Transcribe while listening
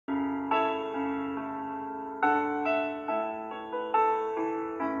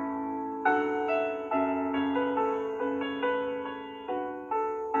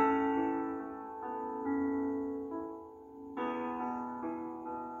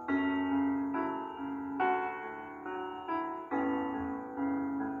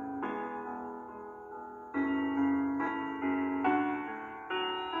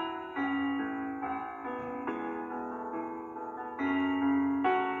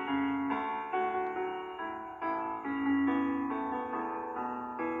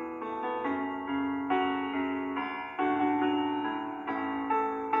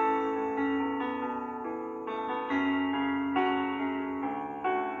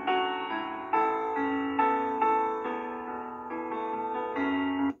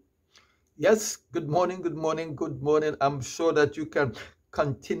Yes, good morning, good morning, good morning. I'm sure that you can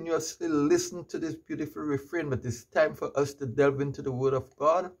continuously listen to this beautiful refrain, but it's time for us to delve into the Word of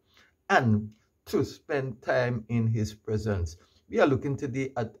God and to spend time in His presence. We are looking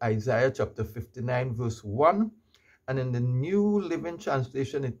today at Isaiah chapter 59, verse 1. And in the New Living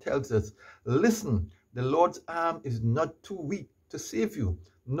Translation, it tells us, listen, the Lord's arm is not too weak to save you,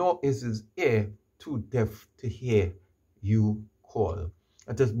 nor is his ear too deaf to hear you call.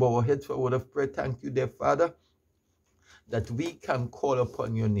 Let us bow our heads for a word of prayer. Thank you, dear Father, that we can call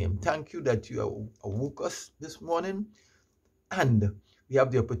upon your name. Thank you that you awoke us this morning and we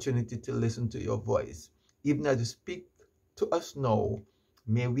have the opportunity to listen to your voice. Even as you speak to us now,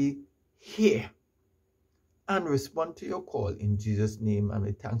 may we hear and respond to your call in Jesus' name, and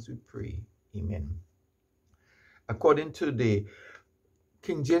with thanks we pray. Amen. According to the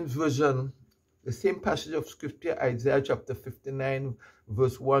King James Version, the same passage of scripture, Isaiah chapter 59,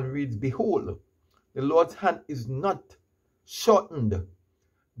 verse 1 reads, behold, the Lord's hand is not shortened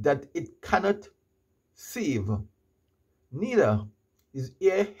that it cannot save, neither is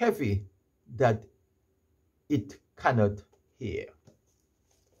ear heavy that it cannot hear.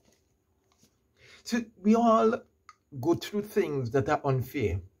 So we all go through things that are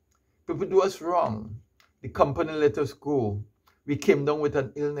unfair. People do us wrong. The company let us go. We came down with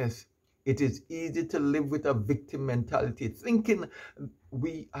an illness. It is easy to live with a victim mentality, thinking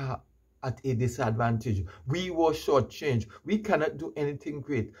we are at a disadvantage. We were shortchanged. We cannot do anything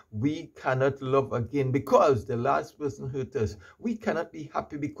great. We cannot love again because the last person hurt us. We cannot be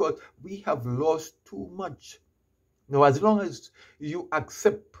happy because we have lost too much. Now, as long as you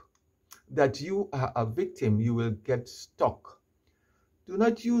accept that you are a victim, you will get stuck. Do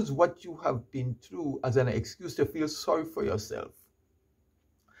not use what you have been through as an excuse to feel sorry for yourself,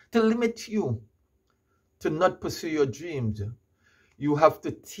 to limit you, to not pursue your dreams. You have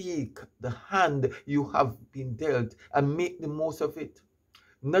to take the hand you have been dealt and make the most of it.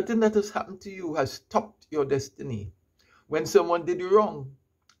 Nothing that has happened to you has stopped your destiny. When someone did you wrong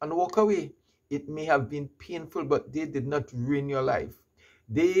and walk away, it may have been painful, but they did not ruin your life.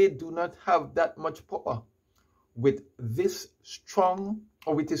 They do not have that much power. With this strong,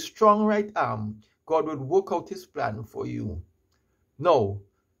 or with his strong right arm, God will work out his plan for you. Now,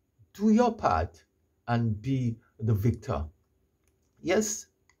 do your part and be the victor. Yes,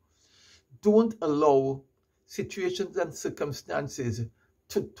 don't allow situations and circumstances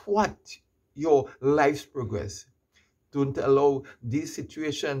to thwart your life's progress. Don't allow these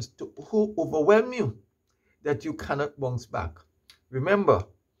situations to overwhelm you that you cannot bounce back. Remember,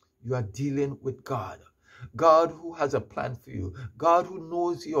 you are dealing with God. God who has a plan for you. God who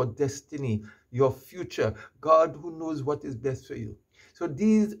knows your destiny, your future. God who knows what is best for you. So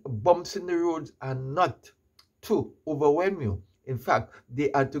these bumps in the road are not to overwhelm you. In fact,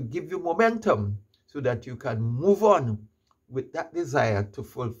 they are to give you momentum so that you can move on with that desire to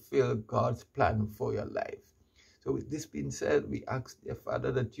fulfill God's plan for your life. So with this being said, we ask, dear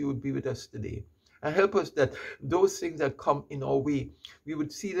Father, that you would be with us today. And help us that those things that come in our way, we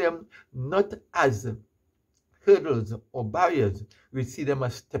would see them not as hurdles or barriers, we see them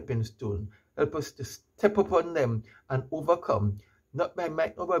as stepping stones. Help us to step upon them and overcome, not by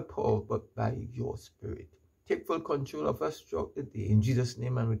might nor by power, but by your Spirit. Take full control of us throughout the day. In Jesus'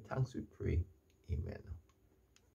 name and with thanks we pray. Amen.